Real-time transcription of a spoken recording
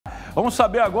Vamos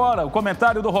saber agora o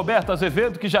comentário do Roberto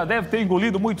Azevedo, que já deve ter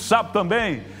engolido muito sapo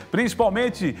também,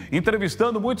 principalmente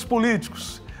entrevistando muitos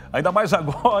políticos. Ainda mais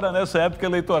agora, nessa época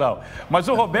eleitoral. Mas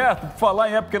o Roberto, por falar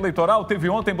em época eleitoral, teve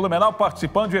ontem em Blumenau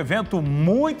participando de um evento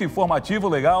muito informativo,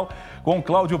 legal, com o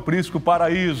Cláudio Prisco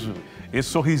Paraíso. Esse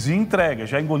sorrisinho entrega,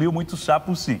 já engoliu muito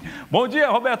sapo sim. Bom dia,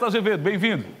 Roberto Azevedo,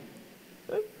 bem-vindo.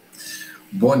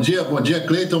 Bom dia,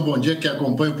 Cleiton, bom dia que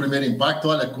acompanha o Primeiro Impacto.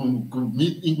 Olha,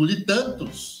 engoli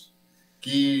tantos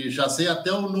que já sei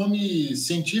até o nome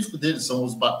científico deles, são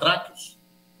os batráquios.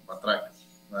 Batráquios,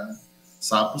 né?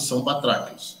 Sapos são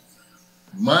batráquios.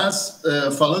 Mas,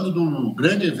 falando do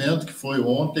grande evento que foi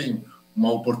ontem,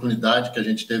 uma oportunidade que a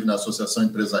gente teve na Associação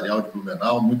Empresarial de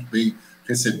Blumenau, muito bem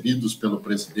recebidos pelo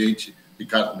presidente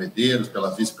Ricardo Medeiros,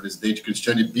 pela vice-presidente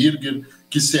Cristiane Birger,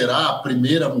 que será a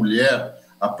primeira mulher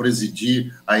a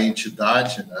presidir a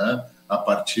entidade, né, a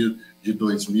partir de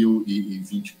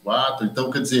 2024. Então,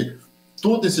 quer dizer,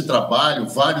 todo esse trabalho,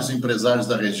 vários empresários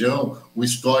da região, o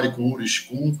histórico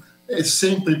Uriscum, é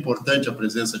sempre importante a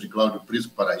presença de Cláudio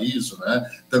Prisco Paraíso, né?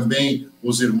 Também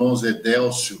os irmãos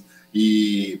Edélcio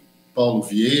e Paulo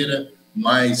Vieira,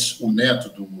 mais o neto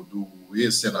do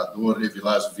ex-senador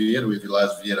Evilásio Vieira, o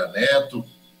Evilásio Vieira Neto,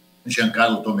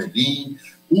 Giancarlo Tomelin,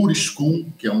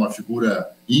 Uriscum, que é uma figura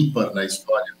ímpar na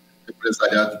história do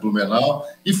empresariado de Blumenau,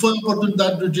 e foi a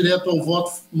oportunidade do Direto ao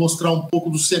Voto mostrar um pouco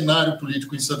do cenário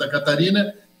político em Santa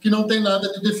Catarina, que não tem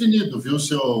nada de definido, viu,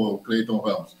 seu Cleiton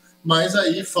Ramos? Mas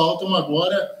aí faltam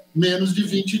agora menos de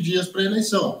 20 dias para a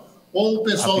eleição. Ou o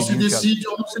pessoal se decide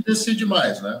ou não se decide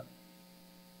mais, né?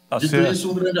 Tá Dito certo. isso,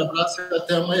 um grande abraço e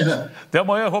até amanhã. Até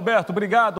amanhã, Roberto. Obrigado.